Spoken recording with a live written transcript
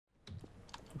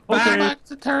back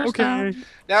to terrace down.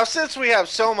 Now, since we have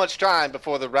so much time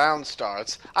before the round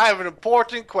starts, I have an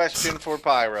important question for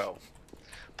Pyro.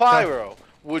 Pyro,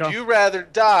 would you rather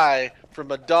die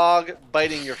from a dog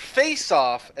biting your face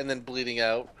off and then bleeding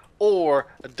out, or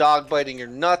a dog biting your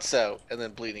nuts out and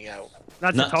then bleeding out?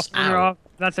 That's a tough one, Rob.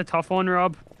 That's a tough one,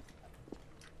 Rob.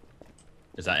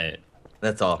 Is that it?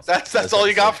 That's all. That's all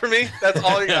you got for me? That's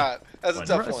all you got. That's a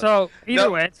tough one. So, either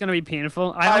way, it's going to be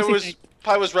painful.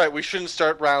 Pi was right. We shouldn't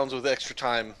start rounds with extra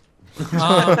time.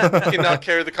 Cannot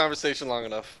carry the conversation long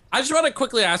enough. I just want to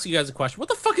quickly ask you guys a question. What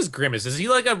the fuck is Grimace? Is he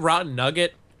like a rotten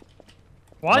nugget?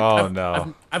 What? Oh,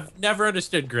 no. I've never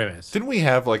understood Grimace. Didn't we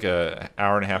have like a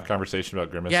hour-and-a-half conversation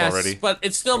about Grimace already? Yes, but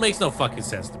it still makes no fucking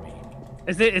sense to me.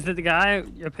 Is it the guy,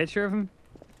 a picture of him?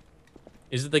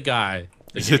 Is it the guy?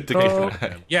 Is it the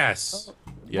guy? Yes.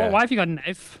 Yeah. Well, why have you got a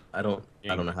knife? I don't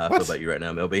know how I feel about you right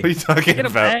now, Milby. What are you talking Get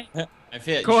about? away. I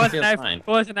feel Go you as a feel knife. fine.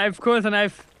 Go as a knife. Go as a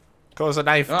knife. Go as a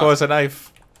knife. Go as a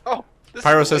knife. Oh,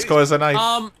 Pyro says go as a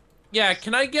knife. Yeah,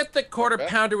 can I get the quarter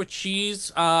pounder with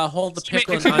cheese? Hold the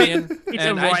pickle and It's onion. a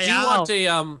And I do want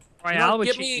a Royale with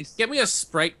get cheese. me a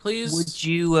Sprite, please. Would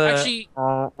you? Actually,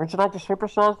 would you like to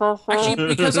supersize that? actually,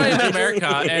 because I am in America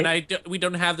and we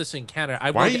don't have this in Canada, I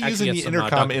Why are would you actually using get the some, intercom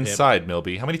Dr. Pip. inside,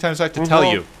 Milby? How many times do I have to tell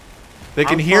you? They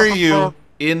can hear you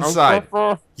inside.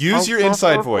 Use your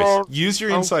inside voice. Use your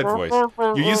inside voice.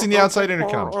 You're using the outside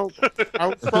intercom. Why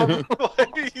are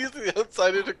you using the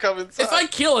outside intercom inside? If I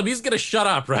kill him, he's gonna shut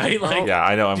up, right? Like, Yeah,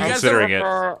 I know. I'm You guys considering it.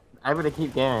 I'm gonna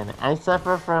keep going. I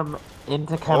suffer from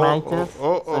intercomitis.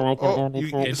 so I can only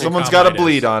say- Someone's got a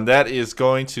bleed on. That is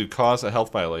going to cause a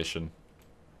health violation.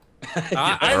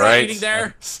 I'm Right. eating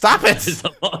there. Stop it! There's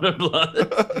a lot of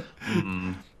blood.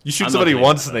 You shoot I'm not somebody doing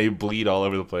once that. and they bleed all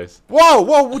over the place. Whoa,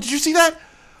 whoa, did you see that?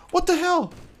 What the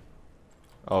hell?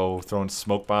 Oh, throwing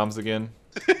smoke bombs again?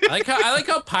 I like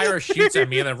how Pyro shoots at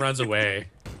me and then runs away.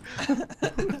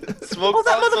 Smoke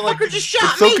bombs are like just shot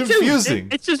It's so confusing.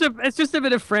 It's just a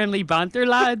bit of friendly banter,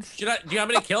 lads. Do you want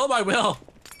me to kill him? I will.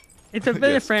 It's a bit of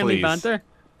Yes, friendly please. banter.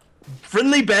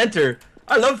 Friendly banter.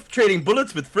 I love trading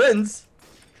bullets with friends.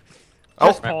 Oh,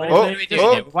 Just pause oh, it.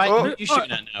 oh, Why oh. are you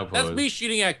shooting at now, That's Pause? me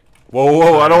shooting at. Whoa,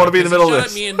 whoa, I don't want to be in the middle of Shot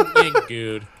this. at me and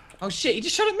Good. Oh shit, he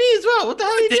just shot at me as well. What the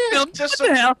hell are you doing? Just What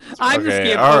the hell? I'm the Okay,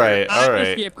 scapegoat. alright, I'm the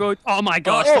alright. scapegoat. Oh my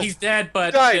gosh. Oh, he's dead,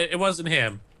 but Died. it wasn't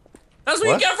him. That's what,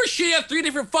 What? you get for shooting at 3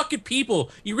 different fucking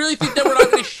people. You really think that we're not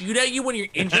gonna shoot at you when you're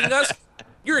injuring us?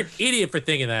 You're an idiot for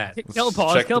thinking that. Kill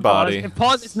pause. Check Kill the pause. body. If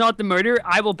pause is not the murder,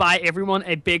 I will buy everyone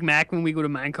a Big Mac when we go to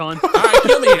Minecon. Alright,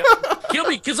 kill me. Kill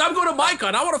me, because I'm going to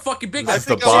Minecon. I want a fucking big That's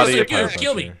the Mac. body of Good, Pyro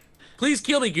kill me. here. Please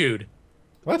kill me, Good.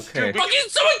 What? Okay. Fucking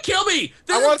someone kill me!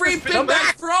 This I is want free this Big Big Mac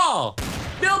Mac. for all!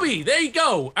 Milby, there you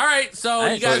go. Alright, so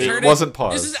you guys So heard it wasn't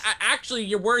paused. This is actually,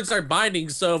 your words are binding,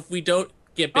 so if we don't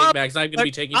get Big Macs, I'm going to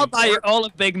be taking I'll you buy to you court. all a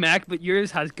Big Mac, but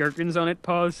yours has gherkins on it.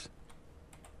 Pause.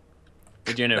 What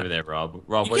are you doing over there, Rob?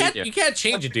 Rob, You what are can't, you you doing? can't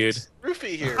change it, dude.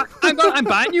 Roofie here. I'm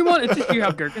buying you one. It's just you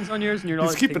have gherkins on yours, and you're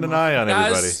He's not keeping an eye on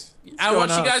everybody. Guys, I want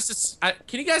you going on? guys to...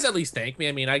 can you guys at least thank me?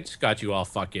 I mean, I just got you all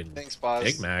fucking Thanks, boss.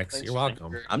 Big Macs. Thanks You're for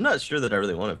welcome. being I'm not sure that I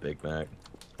really want a Big Mac.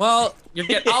 Well, you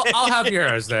get. I'll have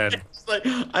yours then. It's like,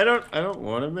 I don't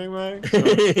want a Big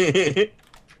Mac.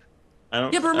 I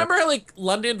don't. Yeah, but remember how like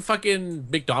London fucking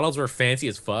McDonald's were fancy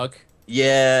as fuck,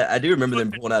 Yeah, I do remember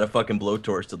them pulling out a fucking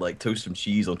blowtorch to like toast some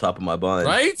cheese on top of my bun.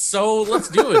 right? So let's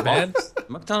do it, man.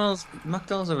 McDonald's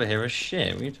over here is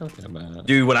shit. What are you talking about?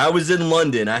 Dude, when I was in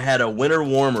London, I had a winter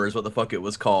warmer is what the fuck it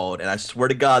was called, and I swear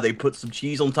to God, they put some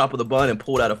cheese on top of the bun and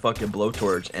pulled out a fucking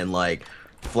blowtorch and like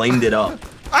flamed it up.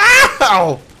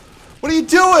 Ow! What are you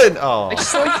doing? Oh,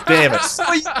 damn it.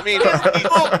 I mean,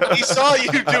 he saw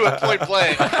you do it point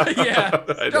blank. Yeah.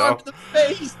 I know. To the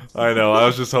face. I know. I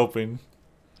was just hoping.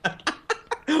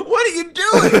 What are you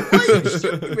doing? Why are you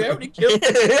shooting me? I already killed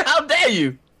you. How dare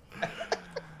you?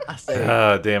 I say.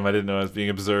 Ah, damn! I didn't know I was being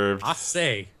observed. I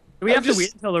say. Do we have to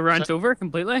wait until the round's over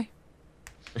completely?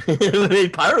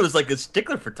 Pyro is like a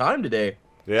stickler for time today.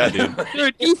 Yeah, dude.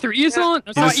 Dude, E3 is on.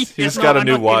 He just got a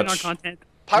new watch.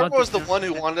 Pyro was the one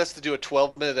who wanted us to do a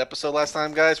 12-minute episode last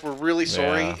time, guys. We're really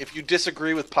sorry. Yeah. If you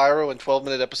disagree with Pyro in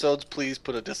 12-minute episodes, please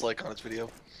put a dislike on his video.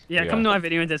 Yeah, Yeah. come to my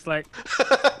video and dislike.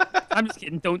 I'm just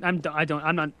kidding. I'm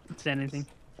not saying anything.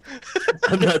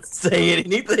 I'm not saying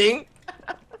anything.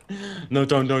 No,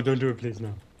 don't do it, please,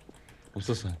 no. I'm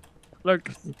so sorry.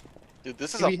 Look, Dude,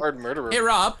 this is a hard murderer. Hey,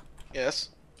 Rob. Yes.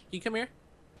 Can you come here?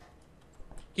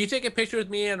 Can you take a picture with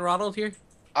me and Ronald here?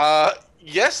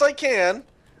 Yes, I can.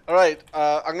 All right,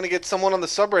 I'm gonna get someone on the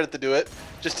subreddit to do it.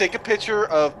 Just take a picture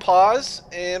of Pause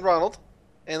and Ronald,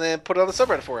 and then put it on the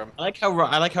subreddit for him. I like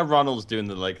how Ronald's doing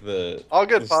the All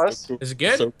good, Pause. Is it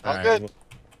good? So, All good.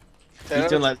 He's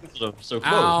doing like sort of so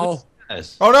close. Ow.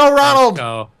 Yes. Oh no, Ronald!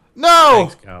 Go. No!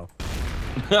 Thanks, go.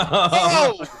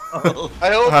 Oh! I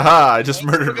hope. Haha, I just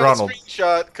murdered Ronald.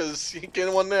 Screenshot because you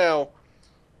get one now.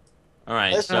 All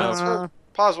right. Let's So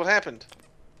pause. What happened?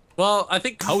 Well, I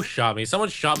think Coast shot me. Someone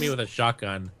shot me with a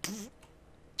shotgun.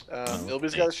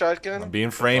 Milby's got a shotgun. I'm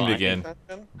being framed again.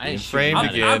 Being framed I'm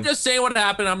again. just saying what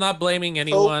happened. I'm not blaming Oh,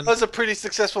 anyone. was a pretty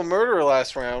successful murderer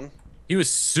last round. He was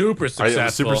super I successful.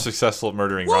 was super successful at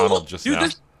murdering Whoa, Ronald just dude, now.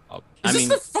 This, I is mean,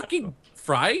 this the fucking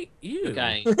fry? Ew.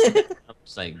 guy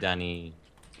looks like Danny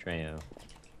Trejo.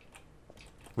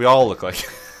 We all look like.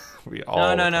 We all. No,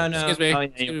 look no, like- no. Excuse me. Oh, yeah,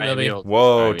 Excuse you're me, right, Milby. real-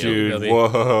 Whoa, real- dude! Milby.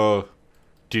 Whoa,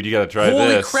 dude! You gotta try Holy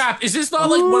this. crap! Is this not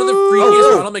like one of the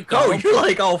freakiest Ronald Oh, McDonald? you're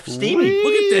like all steamy.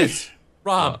 Look at this,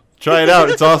 Rob. Try it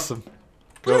out. It's awesome.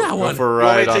 Look at that Go one. for a You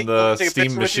want me ride to on take- the take a steam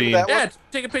picture with you machine. with that Yeah,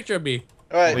 take a picture of me.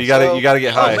 All right. Well, you gotta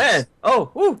get high. Oh man. Oh,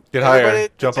 woo. Get higher.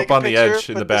 Everybody Jump take up a on the picture, edge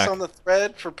in the put this back. on the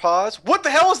thread for pause. What the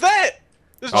hell is that?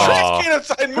 There's a Aw. trash can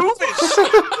outside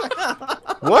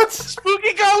moving. What?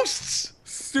 Spooky ghosts.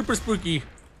 Super spooky.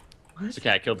 It's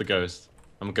okay, I killed the ghost.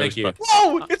 I'm a Thank ghost. you. But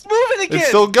Whoa! It's moving again. It's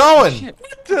still going.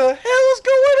 What the hell is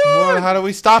going on? Well, how do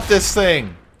we stop this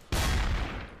thing?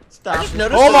 I just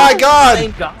noticed Oh my it's God! the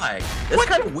same guy. It's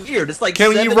kind of weird. It's like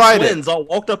Can you seven ride it? twins all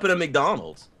walked up in a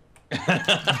McDonald's.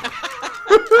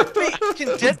 Wait,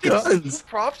 can dead people Guns. do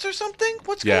props or something?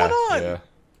 What's Yeah. going on? Yeah.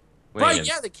 wait, Right?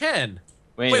 Yeah, they can.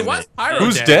 wait, Wait, a why's minute. Pyro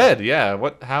Who's dead? dead? Yeah.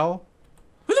 What? How?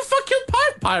 Who the fuck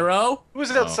killed Pyro?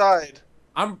 Who's outside?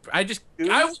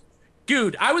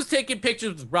 Dude, I was taking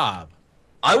pictures with Rob.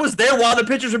 I was there while the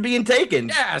pictures were being taken.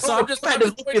 Yeah, so I'm just kind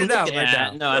trying of to point it out right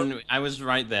Yeah, now. no, I was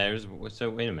right there. So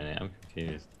wait a minute, I'm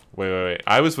confused. Wait.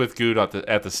 I was with Good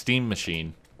at the steam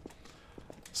machine.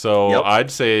 So Yep.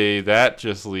 I'd say that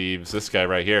just leaves this guy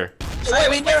right here. I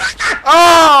mean, there.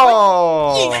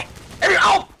 Oh!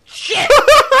 Oh shit!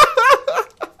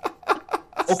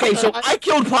 Okay, so I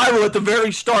killed Pyro at the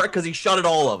very start because he shot at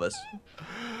all of us.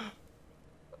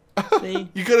 See,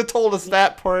 You could have told us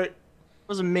that part.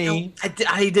 wasn't me.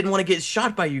 I didn't want to get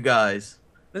shot by you guys.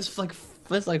 There's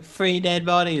like 3 dead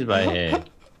bodies by here.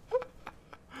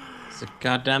 It's a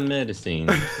goddamn murder scene.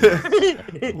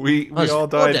 We there's all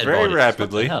 4 died dead very bodies. What the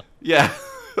rapidly. hell? Yeah.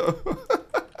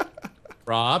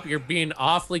 Rob, you're being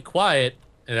awfully quiet,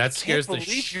 and that I can't scares the believe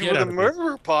shit you were out the of me.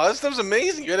 murderer. Pause. That was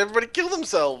amazing. You had everybody kill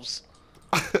themselves.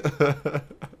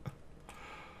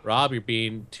 Rob, you're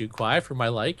being too quiet for my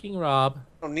liking, Rob.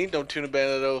 I don't need no tuna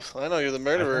bandit oath. I know you're the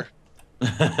murderer.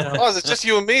 Pause. It's just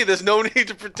you and me. There's no need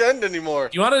to pretend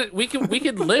anymore. You want to? We can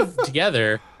live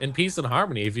together in peace and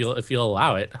harmony if you'll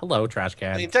allow it. Hello, trash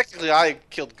I mean, can. technically, I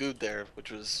killed Good there,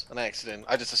 which was an accident.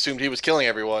 I just assumed he was killing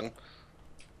everyone.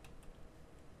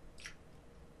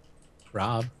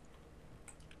 Rob.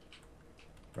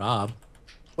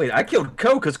 Wait, I killed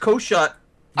Co because Co shot.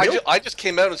 I just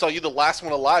came out and saw you the last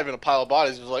one alive in a pile of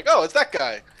bodies. It was like, oh, it's that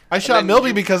guy. I shot then Milby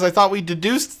you- because I thought we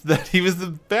deduced that he was the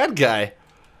bad guy. I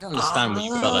don't understand what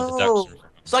you felt that Oh. deduction.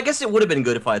 So I guess it would have been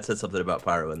good if I had said something about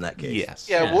Pyro in that case. Yes.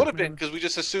 Yeah, Yeah. it would have been because we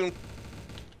just assumed.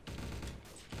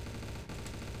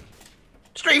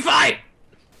 Street fight.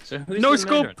 So who's No the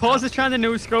scope. murderer Pause now? is trying to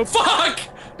no scope. Fuck!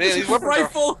 Man, these weapons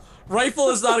are- Rifle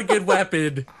is not a good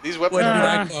weapon These when weapons you're are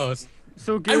that close.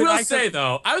 So good. I will took- say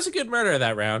though, I was a good murderer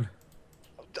that round.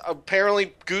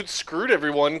 apparently Good screwed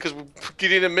everyone because we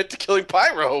didn't admit to killing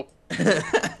Pyro. I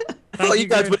thought you you,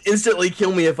 guys Good. would instantly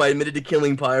kill me if I admitted to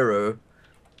killing Pyro.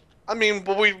 I mean,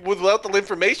 but without the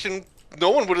information, no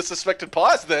one would have suspected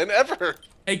Pause then ever.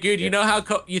 Hey, dude, you know how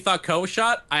you thought Co was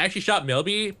shot? I actually shot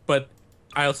Milby, but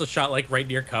I also shot like right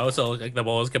near Co, so like the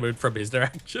ball was coming from his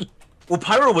direction. Well,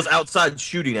 Pyro was outside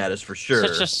shooting at us for sure.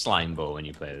 Such a slime ball when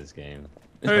you play this game.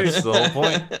 That's the whole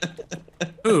point.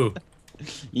 Who?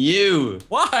 You!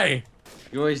 Why?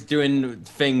 You're always doing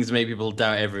things to make people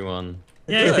doubt everyone.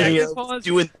 Yeah, Yeah, yeah, Yeah, pause.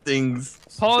 doing things.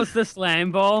 Pause the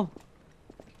slime ball.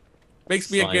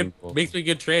 Makes me Slime ball. a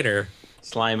good trader.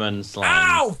 Slime on slime.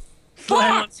 Ow!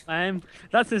 Slime on Fuck! slime.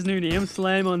 That's his new name.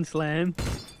 Slime on slime.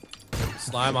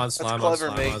 Slime on slime on clever,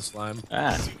 slime mate. on slime.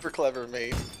 Ah. Super clever,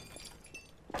 mate.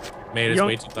 Made us Yo,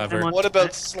 way too clever. I'm What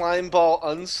about slime ball,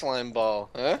 unslime ball?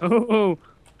 Huh? Oh,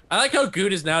 I like how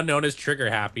Good is now known as Trigger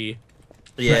Happy.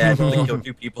 Yeah, I only killed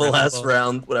 2 people last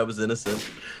round when I was innocent.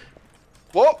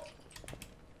 Whoa!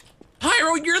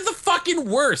 Pyro, you're the fucking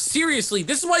worst. Seriously,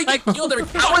 this is why you get killed every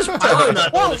How was Pyro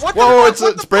not Whoa! noticed? What Whoa, the it's fuck?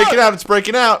 What it's the breaking fuck? out. It's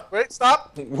breaking out. Wait,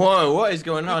 stop! Whoa, what is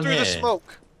going on Through here? the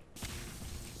smoke.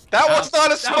 That was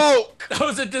not a smoke. That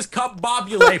was a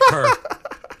discombobulator.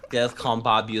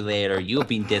 Discombobulator. You've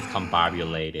been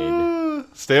discombobulated.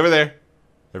 Stay over there.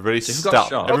 Everybody So who got stop.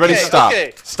 shot? Everybody Okay, stop.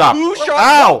 okay. Stop. Who shot?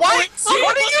 Ow!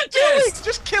 What are you doing?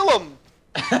 Just kill him.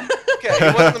 Okay, he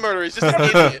wasn't the murderer. He's just an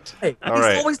idiot. Hey, All he's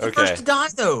right, always the okay. first to die,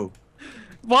 though.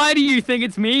 Why do you think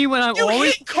it's me when I'm You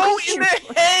always? hit Cole in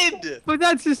the head. But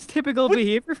that's just typical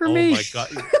behavior for Oh me. my god.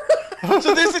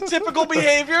 So this is typical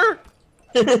behavior.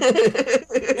 Well,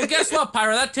 guess what,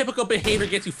 Pyro? That typical behavior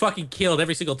gets you fucking killed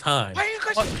every single time. Why are you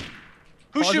guys?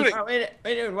 Who's shooting? Oh, wait,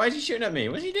 why is he shooting at me?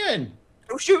 What's he doing?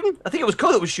 Who was shooting? I think it was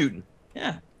Cole that was shooting.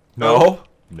 Yeah. No.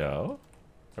 No.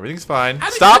 Everything's fine.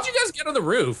 How'd Stop. you guys get on the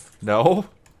roof? No.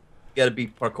 You gotta be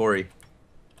parkoury.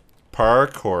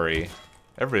 Parkoury.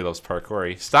 Everybody loves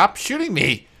parkoury. Stop shooting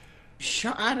me.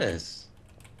 Shot at us.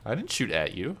 I didn't shoot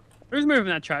at you. Who's moving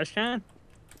that trash can?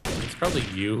 It's probably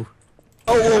you.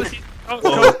 Oh,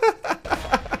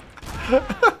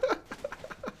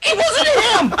 It wasn't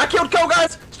him! I killed Cole,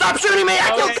 guys! Stop shooting me!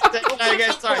 I killed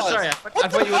Okay, sorry. I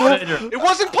thought you were gonna It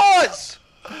wasn't pause.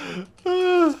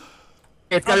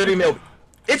 It's gotta be Milby.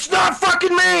 It's not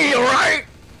fucking me, alright?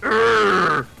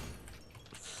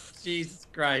 Jesus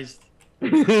Christ.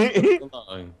 It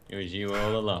was you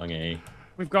all along, eh?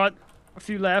 we've got a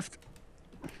few left.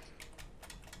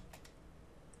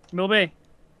 Milby,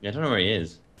 Yeah, I don't know where he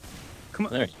is. come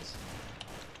on. There he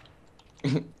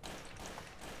is.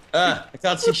 I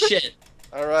can't see shit.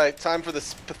 All right, time for the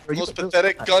most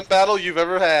pathetic gun battle you've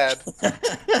ever had.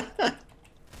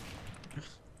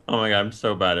 Oh my god, I'm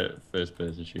so bad at first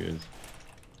person shooters.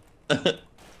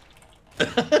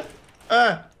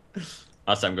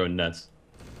 Last time going nuts.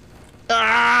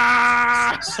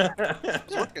 Ah!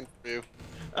 It's working for you.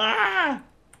 Ah!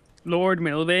 Lord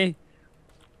Milby.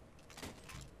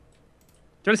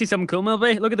 Do you want to see something cool,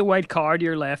 Milby? Look at the white card to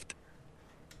your left.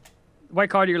 White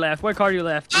card to your left. White card to your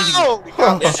left. Easy. Oh!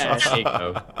 Yeah, there you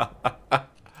go.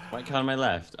 White card on my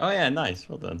left. Oh yeah, nice.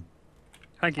 Well done.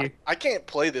 Thank you. I can't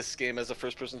play this game as a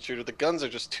first-person shooter. The guns are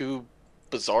just too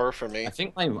bizarre for me. I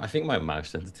think my mouse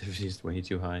sensitivity is way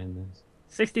too high in this.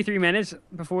 63 minutes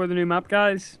before the new map,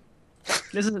 guys.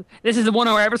 This is the 1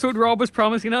 hour episode Rob was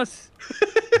promising us.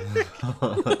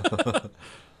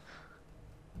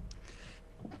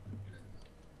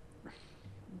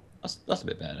 That's a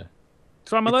bit better.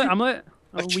 So I'm a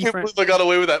I can't believe I got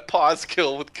away with that pause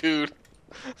kill with Good.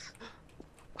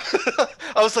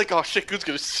 I was like, oh shit, Good's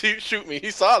gonna shoot me.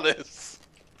 He saw this.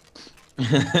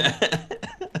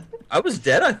 I was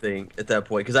dead, I think, at that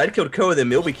point, because I'd killed Cole, and then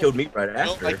Milby killed me right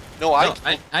after. No, I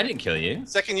didn't kill you.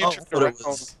 second you Oh, turned I thought it around.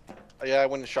 was- Yeah, I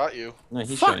wouldn't have shot you. No,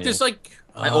 he Fuck, shot you. just like...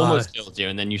 I almost killed you,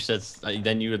 and then you said,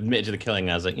 then you admitted to the killing.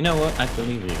 And I was like, you know what? I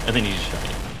believe you. And then you just shot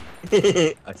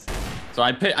you. I see. So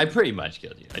I pretty much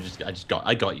killed you.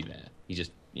 I got you there. You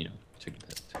just, you know, took the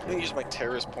piss. I'm gonna use my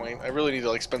terrorist point. I really need to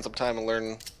like spend some time and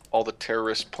learn all the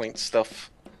terrorist point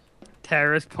stuff.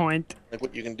 terrorist point. Like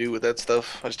what you can do with that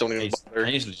stuff. I just don't even bother. I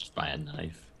usually just buy a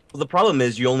knife. Well, the problem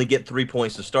is you only get 3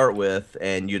 points to start with,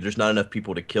 and there's not enough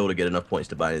people to kill to get enough points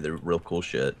to buy the real cool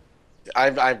shit.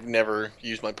 I've never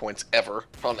used my points ever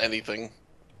on anything.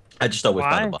 I just always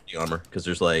buy Why? the body armor, because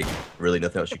there's like really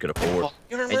nothing else you could afford.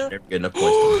 You And you remember? never get enough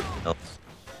points to anything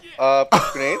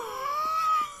else. Grenade?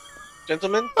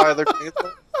 Gentlemen, buy their grenades.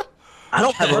 I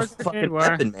don't have a Where's the fucking kid? Where?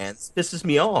 weapon, man. This pisses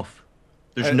me off.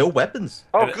 There's no weapons.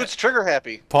 Oh, Good's trigger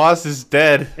happy. Pause is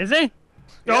dead. Is he?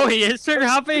 Oh, he is trigger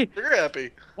happy. Trigger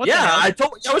happy. What the Yeah,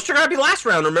 hell? I was trigger happy last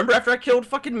round. Remember after I killed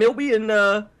fucking Milby and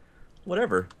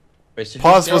whatever. Wait, so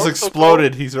Pause who's was so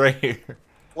exploded. He's right here.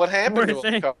 What happened Where to is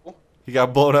him, he? Cole? He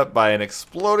got blown up by an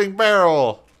exploding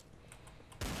barrel.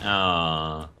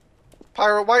 Aw.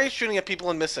 Pyro, why are you shooting at people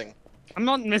and missing? I'm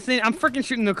not missing. I'm freaking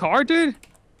shooting the car, dude.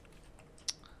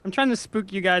 I'm trying to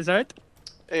spook you guys out.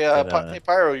 Hey, hey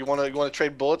Pyro, you wanna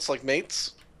trade bullets like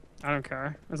mates? I don't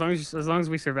care. As long as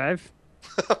we survive.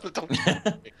 Don't-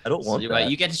 I don't want that.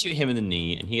 You get to shoot him in the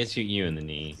knee, and he gets to shoot you in the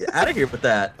knee. Get out of here with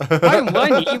that. Why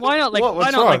knee? Why not like What's why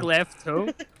not like wrong? left toe?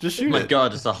 Just Oh shoot my it.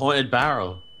 god, it's a haunted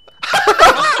barrel.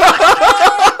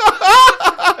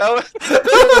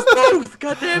 Both.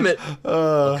 God damn it.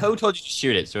 Code told you to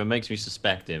shoot it, so it makes me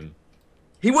suspect him.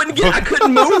 He wouldn't get. I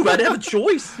couldn't move. I didn't have a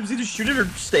choice. It was either shoot it or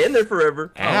stand there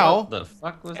forever. Oh, Ow. what the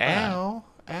fuck was that? Ow.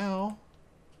 Ow.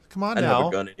 Come on I didn't have now.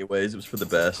 a gun anyways. It was for the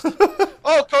best.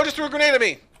 Oh, Cole just threw a grenade at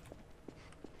me.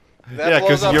 That Yeah, blows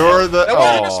because up. you're the. That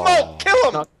wasn't even Oh. smoke.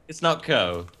 Kill him. It's not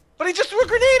Co. But he just threw a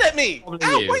grenade at me. Ow,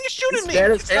 Probably you. why are you shooting me?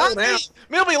 dead as It's hell not me.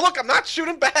 Milby, look, I'm not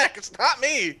shooting back. It's not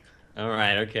me.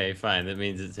 Alright, okay, fine. That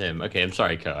means it's him. Okay, I'm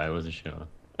sorry, Co. I wasn't sure.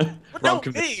 What, Wrong no,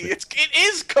 conviction. me. It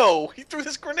is Ko. He threw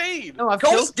this grenade. No, I've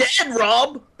Cole's killed dead,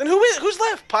 Rob. Then who's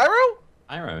left? Pyro?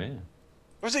 Pyro, yeah.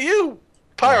 Or is it you?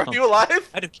 Pyro, No. are you alive?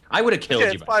 I would have killed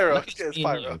Okay, you. it's Pyro. Look, Okay, it's me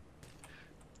and Pyro.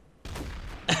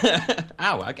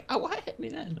 Ow! Why hit me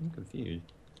then? I'm confused.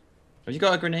 Have you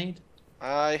got a grenade?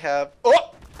 I have.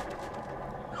 Oh!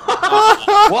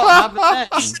 What happened I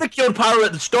then? should have killed Pyro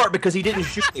at the start because he didn't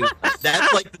shoot me.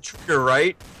 That's like the trigger,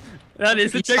 right? That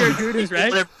is the trigger Gooders, right?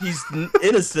 Whenever he's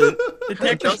innocent.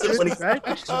 Detective Does it when he- Gooders,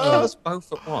 right? Kill us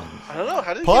both at once. I don't know.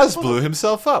 How did Pause he blew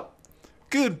himself up.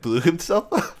 Good blew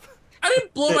himself up. I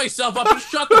didn't blow myself up. You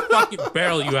shot the fucking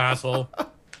barrel, you asshole.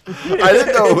 I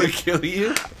didn't know it would kill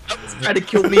you. Tried to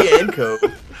kill me and Co.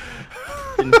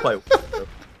 Didn't quite work, though.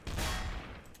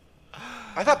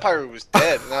 I thought Pyro was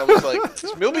dead, and I was like,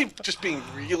 is Milby just being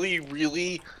really,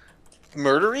 really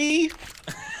murdery?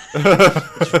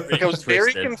 Like, I was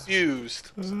very Twisted.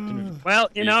 confused. Well,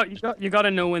 you know, you got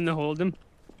to know when to hold them.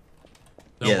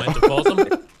 No, Yeah. when to pulse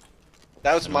them.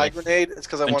 That was my grenade. It's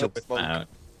because I wanted to smoke. Out.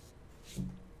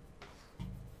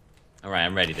 Alright,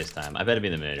 I'm ready this time. I better be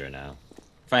the murderer now.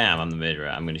 If I am, I'm the murderer.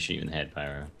 I'm gonna shoot you in the head,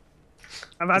 Pyro.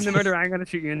 If I'm the murderer, I'm gonna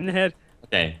shoot you in the head.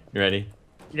 Okay, you ready?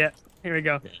 Yeah, here we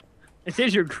go. It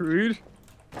says you're crude.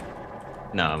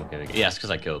 No, I'm kidding. Yes, because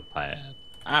I killed Pyro.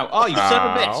 Ow! Oh, you son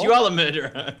of a bitch! You are the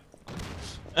murderer!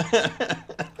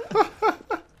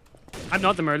 I'm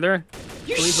not the murderer.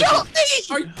 You shot me!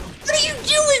 What are you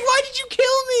doing? Why did you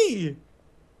kill me?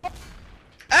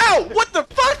 Ow! What the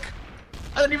fuck?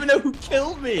 I don't even know who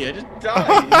killed me. I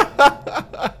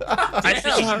just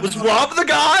died. Was Rob the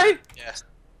guy? Yes.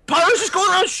 Pyro's just going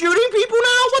around shooting people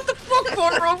now? What the fuck,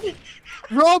 Pyro?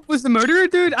 Rob was the murderer,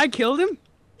 dude. I killed him.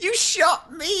 You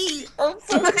shot me!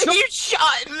 You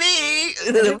shot me!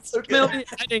 Milby,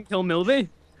 I didn't kill Milby.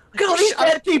 Look at all these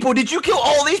dead people! Did you kill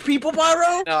all these people,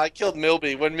 Pyro? No, I killed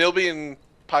Milby. When Milby and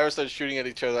Pyro started shooting at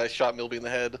each other, I shot Milby in the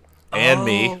head. And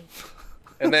me.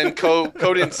 And then Co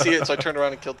didn't see it, so I turned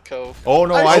around and killed Co. Oh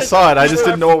no, I saw it. I just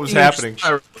didn't know what was happening.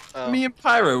 Oh. Me and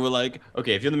Pyro were like,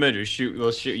 okay, if you're the murderer,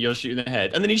 you'll shoot in the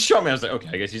head. And then he shot me. I was like, okay,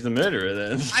 I guess he's the murderer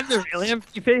then. I'm the real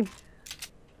MVP.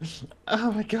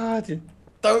 Oh my god.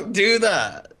 Don't do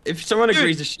that. If someone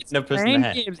agrees to shoot a person in Playing the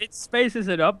head. games, it spaces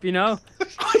it up, you know. It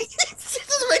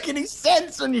doesn't make any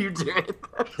sense when you do it.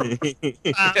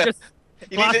 Just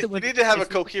You blast need, it to, with you need to have a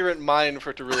spaces. coherent mind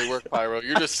for it to really work, Pyro.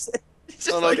 You're just, It's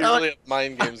I just don't know, like, you really have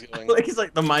mind games going. like it's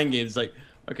like the mind games. Like,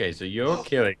 okay, so you're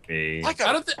killing me. Like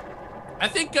I don't think. I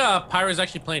think Pyro's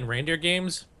actually playing reindeer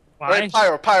games. Why? Right,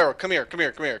 Pyro, come here. You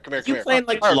Pyro, playing,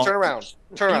 like, Pyro, long- turn around.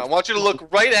 I want you to look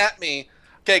right at me.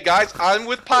 Okay, guys, I'm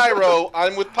with Pyro.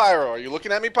 Are you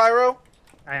looking at me, Pyro?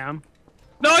 I am.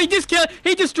 No, he just killed.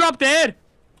 He just dropped dead.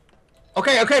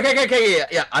 Okay,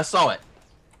 yeah, I saw it.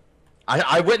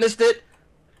 I witnessed it.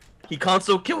 He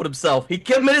console killed himself. He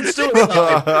committed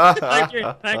suicide. Thank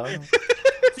you. Thank you.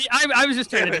 See, I was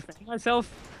just trying to defend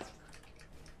myself.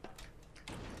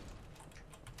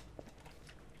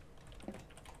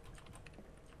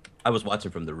 I was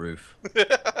watching from the roof.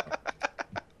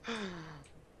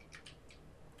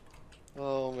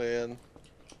 Oh man.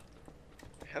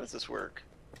 How does this work?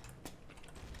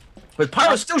 But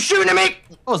Pyro's still shooting at me!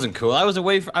 That wasn't cool. I was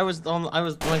away. I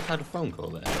had a phone call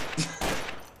there.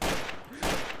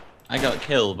 I got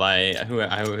killed by who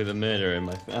the murderer in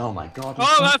my. Oh my god.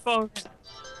 Oh, my phone.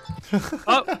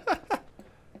 Oh,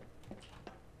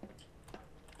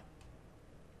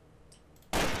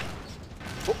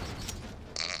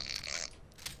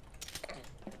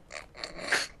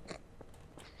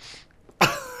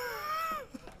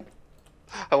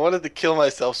 I wanted to kill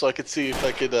myself so I could see if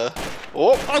I could, Oh!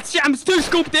 oh shit! I'm too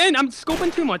scoped in. I'm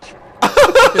scoping too much.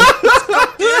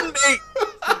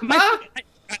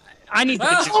 I need to.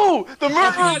 Well, Oh! The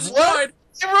murderer! It's What? good.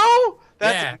 Hero?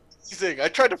 That's Yeah. amazing. I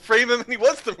tried to frame him and he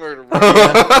was the murderer.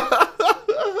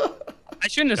 I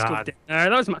shouldn't have God. scoped in.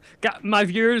 That was my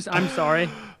viewers. I'm sorry.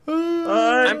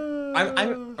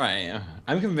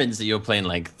 I'm convinced that you're playing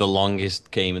like the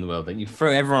longest game in the world. That you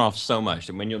throw everyone off so much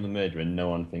that when you're the murderer, no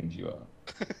one thinks you are.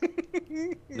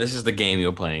 This is the game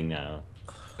you're playing now.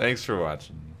 Thanks for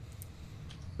watching.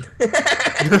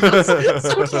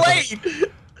 So late!